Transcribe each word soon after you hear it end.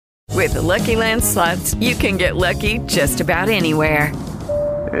With the Lucky Land Slots, you can get lucky just about anywhere.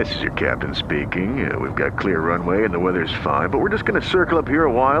 This is your captain speaking. We've got clear runway and the weather's fine, but we're just going to circle up here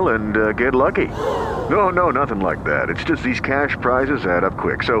a while and get lucky. No, nothing like that. It's just these cash prizes add up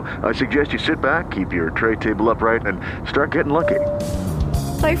quick. So I suggest you sit back, keep your tray table upright, and start getting lucky.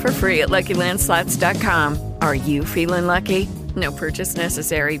 Play for free at LuckyLandSlots.com. Are you feeling lucky? No purchase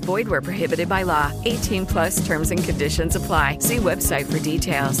necessary. Void where prohibited by law. 18 plus terms and conditions apply. See website for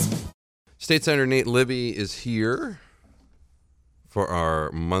details. State Senator Nate Libby is here for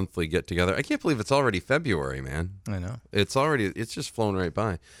our monthly get-together. I can't believe it's already February, man. I know. It's just flown right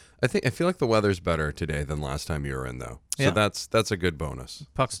by. I feel like the weather's better today than last time you were in, though. So Yeah. that's a good bonus.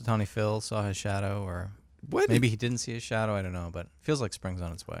 Puxatawny Phil saw his shadow, or maybe he didn't see his shadow. I don't know, but it feels like spring's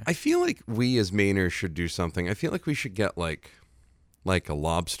on its way. I feel like we as Mainers should do something. I feel like we should get like a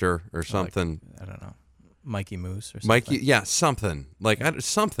lobster or something. Like, I don't know. Mikey Moose or something. Something.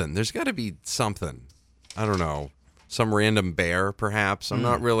 Something. There's got to be something. I don't know. Some random bear, perhaps. I'm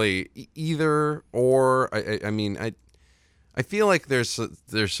not really either or. I feel like there's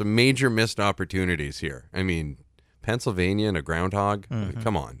some major missed opportunities here. I mean, Pennsylvania and a groundhog.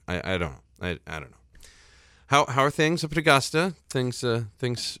 Come on. I don't know. I don't know. How are things up at Augusta? Things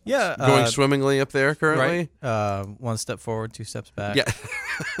going swimmingly up there currently? Right. One step forward, two steps back. Yeah.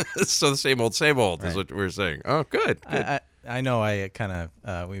 So the same old is what we're saying. Oh, good. I know I kind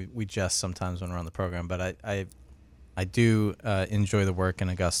of we jest sometimes when we're on the program, but I do enjoy the work in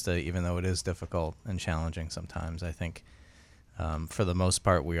Augusta, even though it is difficult and challenging sometimes. I think for the most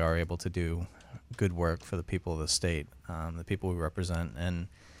part we are able to do good work for the people of the state, the people we represent. And,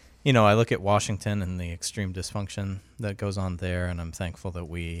 you know, I look at Washington and the extreme dysfunction that goes on there, and I'm thankful that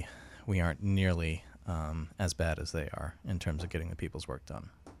we aren't nearly as bad as they are in terms of getting the people's work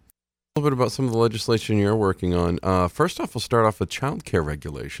done. A little bit about some of the legislation you're working on. First off, we'll start off with child care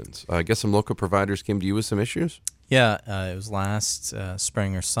regulations. I guess some local providers came to you with some issues? Yeah, it was last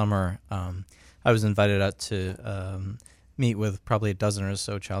spring or summer. I was invited out to meet with probably a dozen or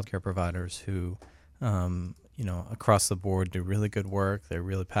so child care providers who, across the board do really good work. They're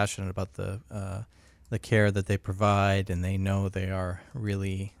really passionate about the care that they provide, and they know they are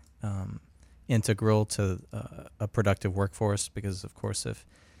really integral to a productive workforce because, of course, if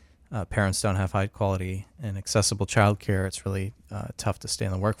parents don't have high quality and accessible child care, it's really tough to stay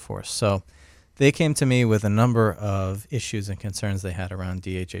in the workforce. So they came to me with a number of issues and concerns they had around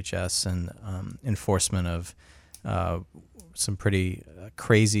DHHS and enforcement of some pretty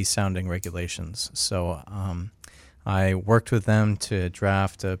crazy sounding regulations. So I worked with them to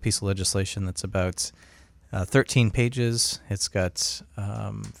draft a piece of legislation that's about 13 pages. It's got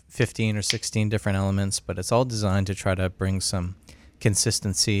 15 or 16 different elements, but it's all designed to try to bring some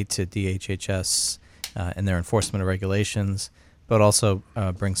consistency to DHHS and their enforcement of regulations, but also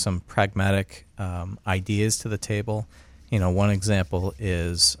bring some pragmatic ideas to the table. You know, one example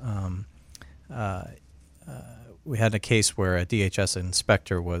is we had a case where a DHS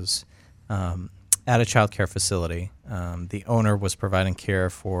inspector was at a child care facility. The owner was providing care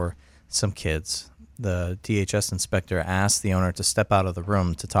for some kids. The DHS inspector asked the owner to step out of the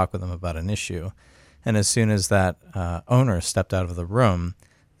room to talk with them about an issue. And as soon as that owner stepped out of the room,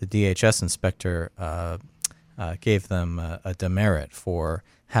 the DHS inspector gave them a demerit for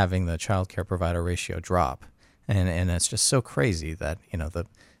having the child care provider ratio drop. And it's just so crazy that, you know,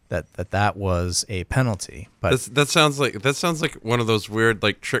 that was a penalty. But that sounds like one of those weird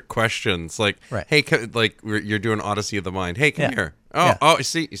like trick questions. Like, right. Hey, you're doing Odyssey of the Mind. Hey, come here. You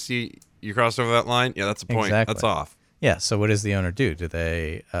see, you crossed over that line. Yeah, that's a point. Exactly. That's off. Yeah. So what does the owner do? Do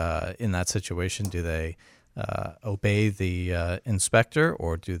they, in that situation, do they obey the inspector,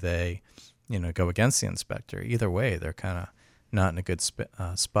 or do they, go against the inspector? Either way, they're kind of not in a good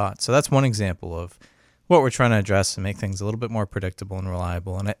spot. So that's one example of what we're trying to address to make things a little bit more predictable and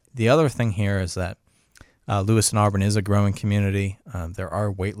reliable. And the other thing here is that Lewis and Auburn is a growing community. There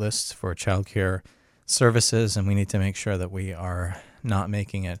are wait lists for child care services, and we need to make sure that we are not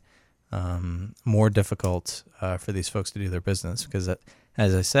making it more difficult for these folks to do their business, because,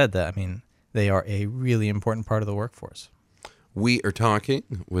 as I said, they are a really important part of the workforce. We are talking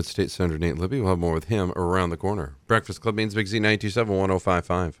with State Senator Nate Libby. We'll have more with him around the corner. Breakfast Club means Big Z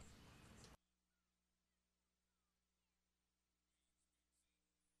 927-1055.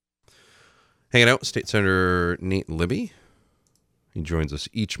 Hanging out with State Senator Nate Libby. He joins us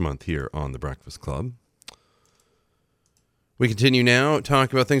each month here on the Breakfast Club. We continue now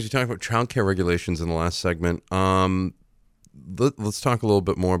talking about things. We talked about child care regulations in the last segment. let's talk a little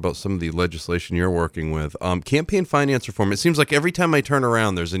bit more about some of the legislation you're working with. Campaign finance reform. It seems like every time I turn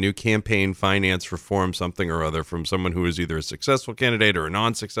around, there's a new campaign finance reform something or other from someone who is either a successful candidate or a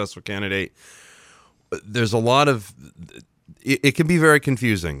non-successful candidate. There's a lot of... It can be very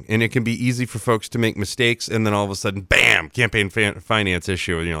confusing, and it can be easy for folks to make mistakes, and then all of a sudden, bam, campaign finance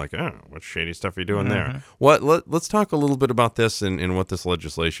issue, and you're like, oh, what shady stuff are you doing there? Let's talk a little bit about this and what this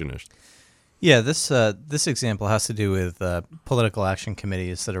legislation is. Yeah, this example has to do with political action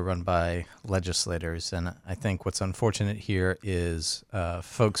committees that are run by legislators, and I think what's unfortunate here is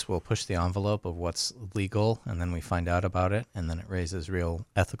folks will push the envelope of what's legal, and then we find out about it, and then it raises real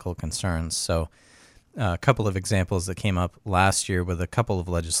ethical concerns. So a couple of examples that came up last year with a couple of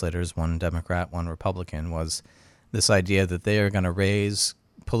legislators, one Democrat, one Republican, was this idea that they are going to raise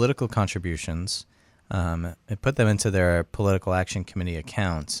political contributions and put them into their political action committee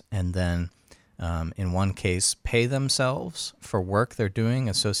accounts, and then in one case pay themselves for work they're doing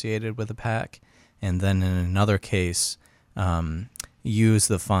associated with the PAC, and then in another case use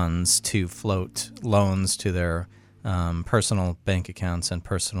the funds to float loans to their personal bank accounts and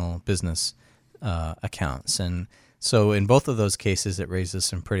personal business accounts. And so in both of those cases, it raises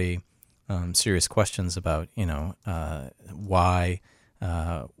some pretty serious questions about,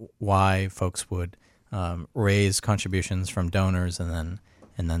 why folks would raise contributions from donors and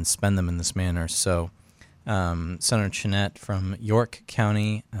then spend them in this manner. So Senator Chenette from York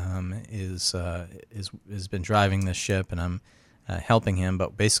County has been driving this ship, and I'm helping him.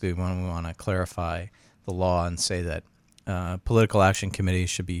 But basically, we want to clarify the law and say that political action committees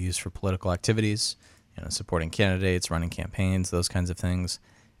should be used for political activities, supporting candidates, running campaigns, those kinds of things.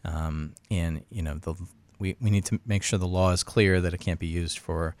 We need to make sure the law is clear that it can't be used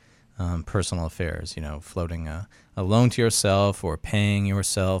for personal affairs, floating a loan to yourself or paying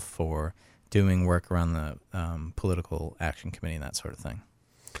yourself for doing work around the political action committee and that sort of thing.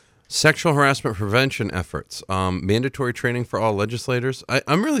 Sexual harassment prevention efforts, mandatory training for all legislators.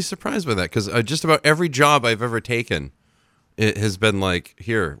 I'm really surprised by that because just about every job I've ever taken, it has been like,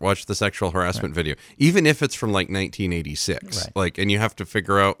 here, watch the sexual harassment video, even if it's from like 1986. Right. And you have to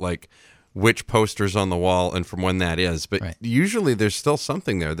figure out which poster's on the wall and from when that is. But usually there's still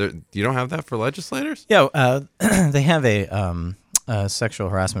something there. You don't have that for legislators? Yeah, they have a sexual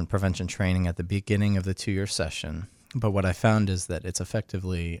harassment prevention training at the beginning of the 2-year session. But what I found is that it's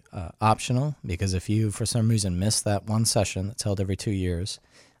effectively optional, because if you, for some reason, miss that one session that's held every 2 years,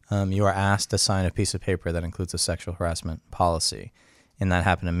 you are asked to sign a piece of paper that includes a sexual harassment policy. And that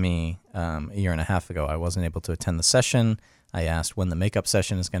happened to me a year and a half ago. I wasn't able to attend the session. I asked when the makeup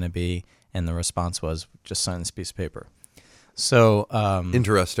session is going to be, and the response was, just sign this piece of paper. So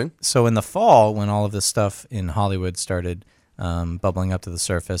interesting. So in the fall, when all of this stuff in Hollywood started bubbling up to the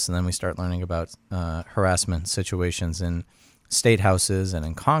surface, and then we start learning about harassment situations in state houses and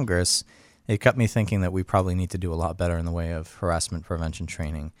in Congress, it got me thinking that we probably need to do a lot better in the way of harassment prevention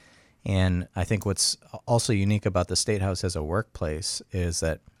training. And I think what's also unique about the State House as a workplace is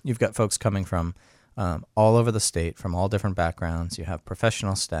that you've got folks coming from all over the state, from all different backgrounds. You have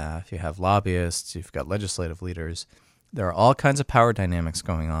professional staff, you have lobbyists, you've got legislative leaders. There are all kinds of power dynamics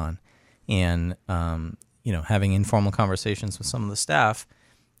going on. And having informal conversations with some of the staff,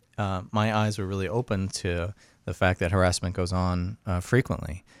 my eyes were really open to the fact that harassment goes on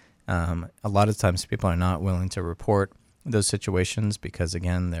frequently. A lot of times people are not willing to report those situations because,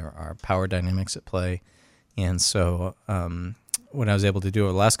 again, there are power dynamics at play. And so what I was able to do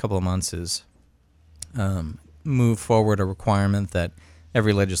over the last couple of months is move forward a requirement that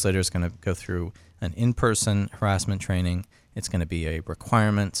every legislator is going to go through an in-person harassment training. It's going to be a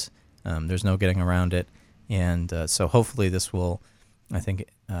requirement. There's no getting around it. And so hopefully this will, I think,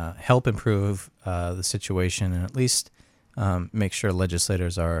 help improve the situation and at least make sure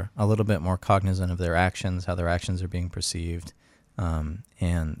legislators are a little bit more cognizant of their actions, how their actions are being perceived, and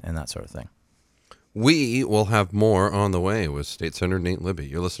that sort of thing. We will have more on the way with State Senator Nate Libby.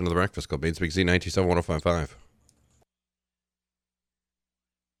 You're listening to The Breakfast Club, Bain Speak Z 927-1055.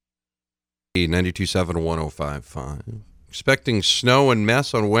 927-1055. Expecting snow and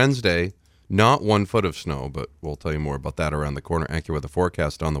mess on Wednesday. Not 1 foot of snow, but we'll tell you more about that around the corner. AccuWeather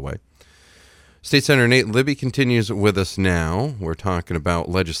forecast on the way. State Senator Nate Libby continues with us now. We're talking about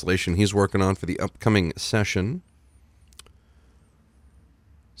legislation he's working on for the upcoming session.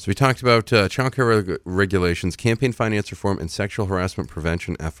 So we talked about child care regulations, campaign finance reform, and sexual harassment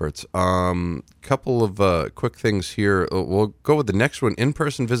prevention efforts. Couple of quick things here. We'll go with the next one,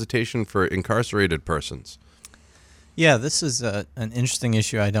 in-person visitation for incarcerated persons. Yeah, this is an interesting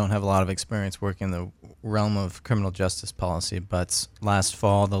issue. I don't have a lot of experience working in the realm of criminal justice policy, but last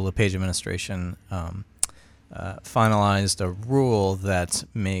fall, the LePage administration finalized a rule that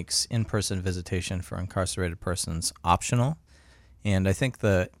makes in-person visitation for incarcerated persons optional. And I think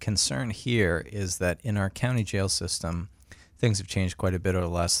the concern here is that in our county jail system, things have changed quite a bit over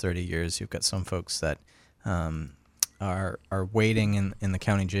the last 30 years. You've got some folks that are waiting in the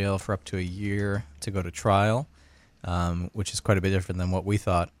county jail for up to a year to go to trial, which is quite a bit different than what we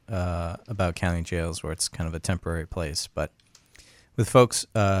thought about county jails, where it's kind of a temporary place. But with folks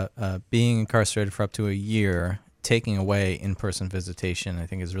being incarcerated for up to a year, taking away in-person visitation, I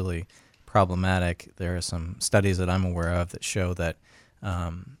think is really problematic. There are some studies that I'm aware of that show that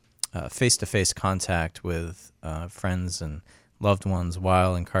face-to-face contact with friends and loved ones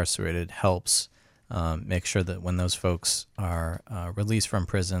while incarcerated helps make sure that when those folks are released from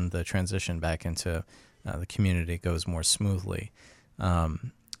prison, the transition back into the community goes more smoothly.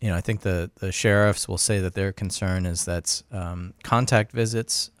 I think the sheriffs will say that their concern is that contact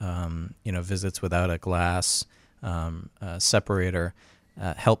visits, visits without a glass separator,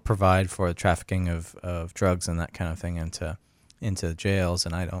 help provide for the trafficking of drugs and that kind of thing into jails.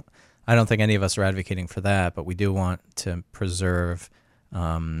 And I don't think any of us are advocating for that, but we do want to preserve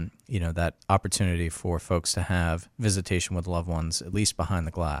that opportunity for folks to have visitation with loved ones, at least behind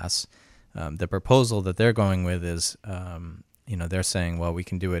the glass. The proposal that they're going with is, they're saying, well, we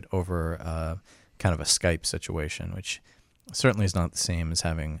can do it over kind of a Skype situation, which certainly is not the same as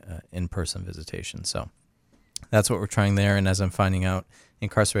having in-person visitation. So that's what we're trying there. And as I'm finding out,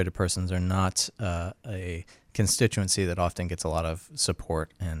 incarcerated persons are not a constituency that often gets a lot of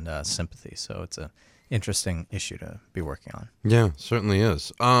support and sympathy. So it's a interesting issue to be working on. Yeah, certainly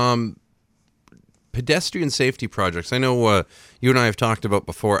is. Pedestrian safety projects. I know you and I have talked about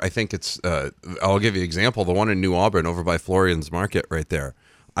before. I think it's, I'll give you an example, the one in New Auburn over by Florian's Market right there.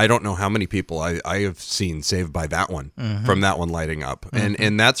 I don't know how many people I have seen saved by that one, from that one lighting up.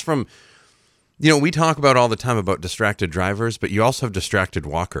 And that's from, we talk about all the time about distracted drivers, but you also have distracted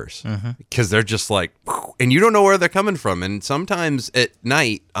walkers because they're just like, and you don't know where they're coming from. And sometimes at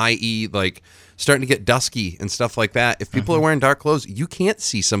night, i.e. like starting to get dusky and stuff like that, if people are wearing dark clothes, you can't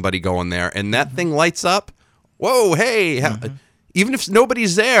see somebody going there, and that thing lights up. Whoa, hey. Even if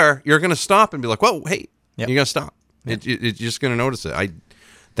nobody's there, you're going to stop and be like, whoa, hey, you're going to stop. Yep. You're just going to notice it.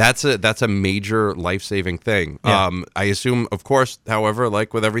 That's a major life-saving thing. Yeah. I assume, of course, however,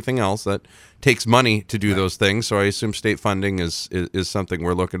 like with everything else, that takes money to do those things. So I assume state funding is something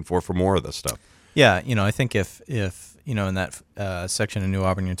we're looking for more of this stuff. Yeah, I think if in that section of New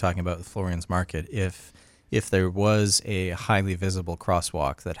Auburn you're talking about, the Florian's Market, if there was a highly visible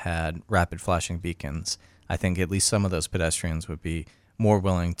crosswalk that had rapid flashing beacons, I think at least some of those pedestrians would be more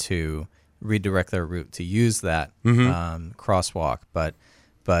willing to redirect their route to use that crosswalk. But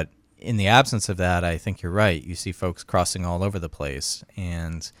in the absence of that, I think you're right. You see folks crossing all over the place,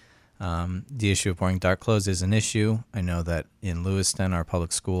 and the issue of wearing dark clothes is an issue. I know that in Lewiston, our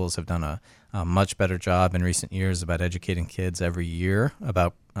public schools have done a much better job in recent years about educating kids every year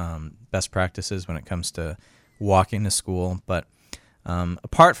about best practices when it comes to walking to school. But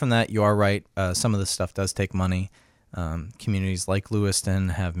apart from that, you are right. Some of this stuff does take money. Communities like Lewiston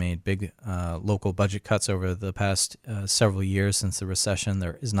have made big local budget cuts over the past several years since the recession.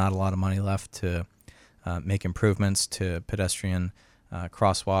 There is not a lot of money left to make improvements to pedestrian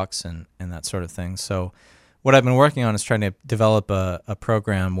crosswalks and that sort of thing. So what I've been working on is trying to develop a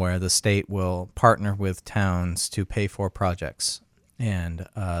program where the state will partner with towns to pay for projects. And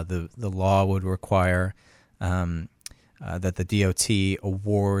the law would require that the DOT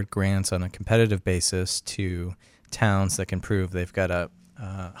award grants on a competitive basis to towns that can prove they've got a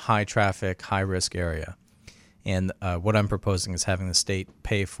high traffic, high risk area. And what I'm proposing is having the state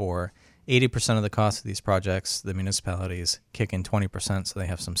pay for 80% of the cost of these projects. The municipalities kick in 20%, so they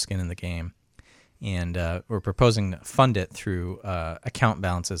have some skin in the game. And we're proposing to fund it through account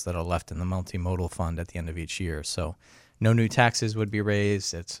balances that are left in the multimodal fund at the end of each year. So no new taxes would be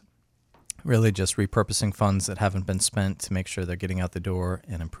raised. It's really just repurposing funds that haven't been spent to make sure they're getting out the door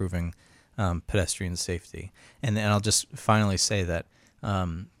and improving pedestrian safety. And I'll just finally say that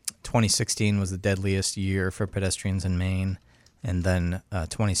 2016 was the deadliest year for pedestrians in Maine, and then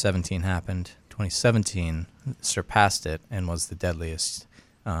 2017 happened. 2017 surpassed it and was the deadliest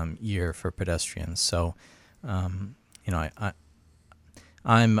year for pedestrians. So, I'm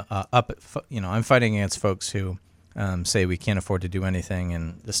I'm fighting against folks who say we can't afford to do anything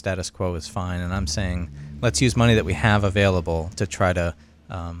and the status quo is fine. And I'm saying let's use money that we have available to try to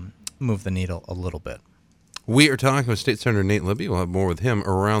move the needle a little bit. We are talking with State Senator Nate Libby. We'll have more with him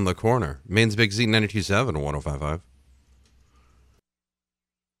around the corner. Maine's Big Z 92.7 and 105.5.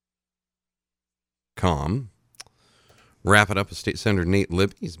 Wrap it up with State Senator Nate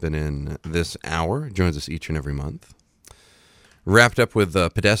Libby. He's been in this hour, joins us each and every month. Wrapped up with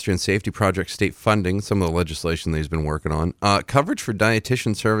pedestrian safety project state funding, some of the legislation that he's been working on. Coverage for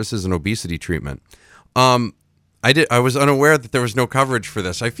dietitian services and obesity treatment. I was unaware that there was no coverage for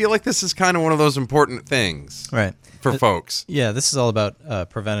this. I feel like this is kind of one of those important things, right, for folks. Yeah, this is all about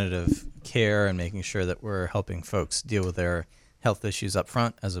preventative care and making sure that we're helping folks deal with their health issues up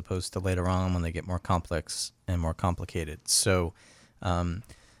front as opposed to later on when they get more complex and more complicated. So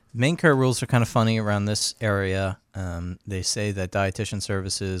main care rules are kind of funny around this area. They say that dietitian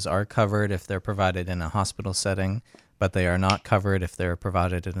services are covered if they're provided in a hospital setting, but they are not covered if they're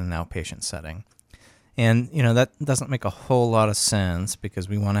provided in an outpatient setting. And, that doesn't make a whole lot of sense because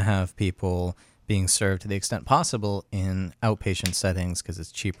we want to have people being served to the extent possible in outpatient settings because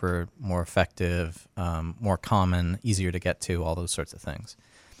it's cheaper, more effective, more common, easier to get to, all those sorts of things.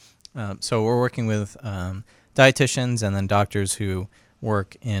 So we're working with dietitians and then doctors who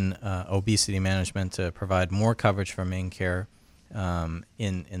work in obesity management to provide more coverage for main care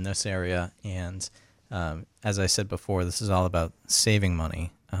in this area. And as I said before, this is all about saving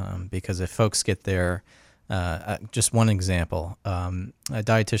money because if folks get their just one example, a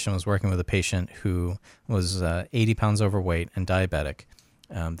dietitian was working with a patient who was 80 pounds overweight and diabetic.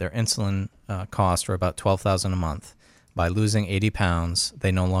 Their insulin costs were about $12,000 a month. By losing 80 pounds,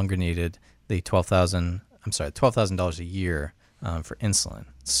 they no longer needed the $12,000 a year for insulin.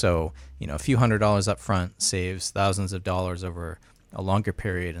 So, a few $100s up front saves thousands of dollars over a longer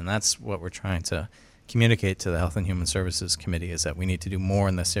period, and that's what we're trying to communicate to the Health and Human Services Committee is that we need to do more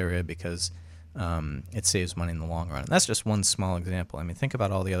in this area because it saves money in the long run. And that's just one small example. I mean, think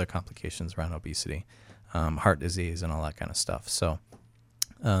about all the other complications around obesity, heart disease, and all that kind of stuff. So,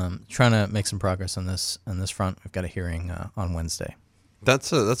 trying to make some progress on this front. We've got a hearing on Wednesday.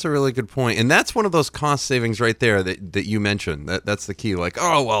 That's a really good point. And that's one of those cost savings right there that you mentioned. That's the key. Like,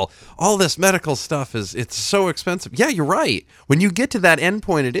 oh, well, all this medical stuff it's so expensive. Yeah, you're right. When you get to that end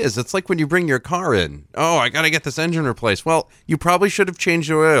point, it is. It's like when you bring your car in. Oh, I got to get this engine replaced. Well, you probably should have changed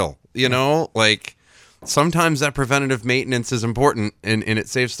the oil, Like, sometimes that preventative maintenance is important and it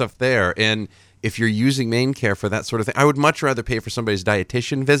saves stuff there. And if you're using main care for that sort of thing, I would much rather pay for somebody's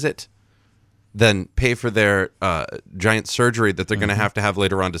dietitian visit than pay for their giant surgery that they're going to have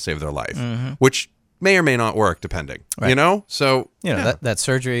later on to save their life, which may or may not work, depending. Right. So that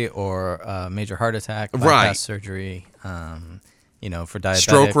surgery or major heart attack, bypass surgery, for diabetics,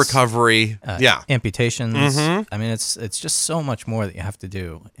 stroke recovery, amputations. I mean, it's just so much more that you have to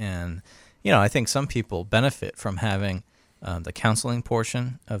do, and I think some people benefit from having the counseling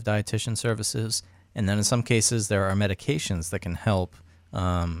portion of dietitian services, and then in some cases there are medications that can help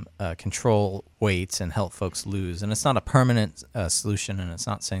control weight and help folks lose. And it's not a permanent solution, and it's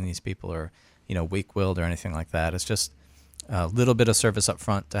not saying these people are, weak-willed or anything like that. It's just a little bit of service up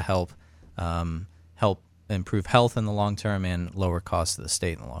front to help improve health in the long term and lower costs to the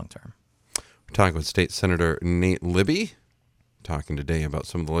state in the long term. We're talking with State Senator Nate Libby, talking today about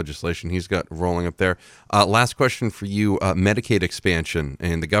some of the legislation he's got rolling up there. Last question for you, Medicaid expansion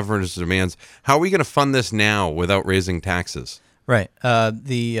and the governor's demands. How are we going to fund this now without raising taxes? Right.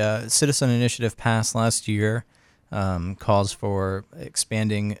 The Citizen Initiative passed last year calls for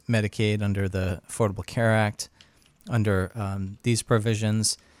expanding Medicaid under the Affordable Care Act. Under these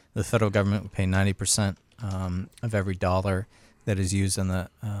provisions, the federal government would pay 90% of every dollar that is used in the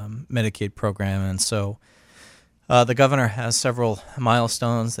Medicaid program. And so the governor has several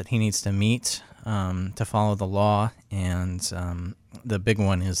milestones that he needs to meet to follow the law. And the big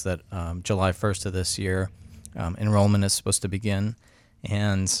one is that July 1st of this year, enrollment is supposed to begin,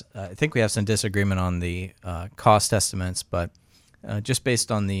 and I think we have some disagreement on the cost estimates, but just based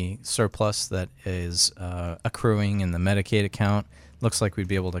on the surplus that is accruing in the Medicaid account, looks like we'd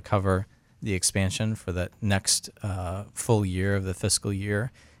be able to cover the expansion for the next full year of the fiscal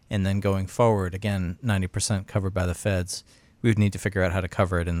year, and then going forward, again, 90% covered by the feds. We would need to figure out how to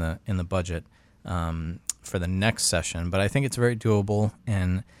cover it in the budget for the next session, but I think it's very doable.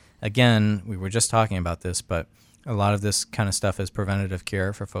 And again, we were just talking about this, but a lot of this kind of stuff is preventative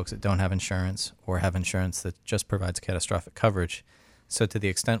care for folks that don't have insurance or have insurance that just provides catastrophic coverage. So to the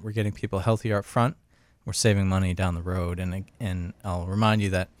extent we're getting people healthier up front, we're saving money down the road. And I'll remind you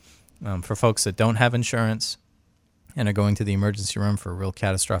that for folks that don't have insurance and are going to the emergency room for real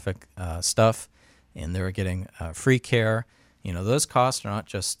catastrophic stuff, and they're getting free care, those costs are not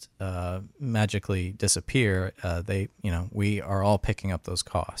just magically disappear. We are all picking up those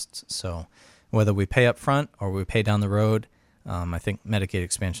costs. So whether we pay up front or we pay down the road, I think Medicaid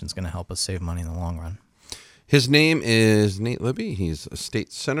expansion is going to help us save money in the long run. His name is Nate Libby. He's a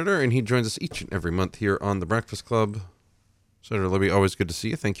state senator, and he joins us each and every month here on The Breakfast Club. Senator Libby, always good to see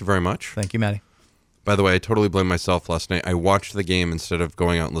you. Thank you very much. Thank you, Maddie. By the way, I totally blame myself last night. I watched the game instead of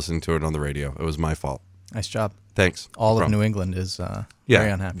going out and listening to it on the radio. It was my fault. Nice job. Thanks. All of New England is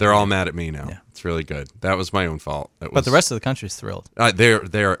very unhappy. They're all mad at me now. Yeah. It's really good. That was my own fault. But the rest of the country's thrilled.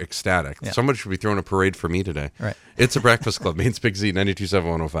 They're ecstatic. Yeah. Someone should be throwing a parade for me today. Right. It's a Breakfast Club. Maine's Big Z, 92.7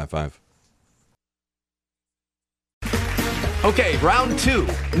 1055. Okay, round two.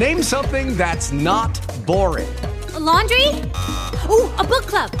 Name something that's not boring. A laundry? Ooh, a book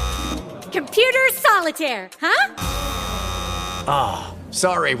club. Computer solitaire, huh?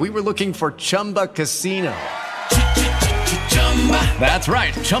 Sorry, we were looking for Chumba Casino. That's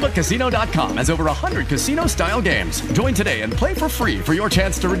right. ChumbaCasino.com has over 100 casino-style games. Join today and play for free for your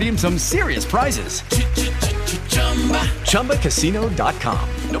chance to redeem some serious prizes. ChumbaCasino.com.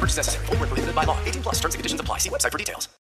 No purchase necessary. Void where prohibited by law. 18+ terms and conditions apply. See website for details.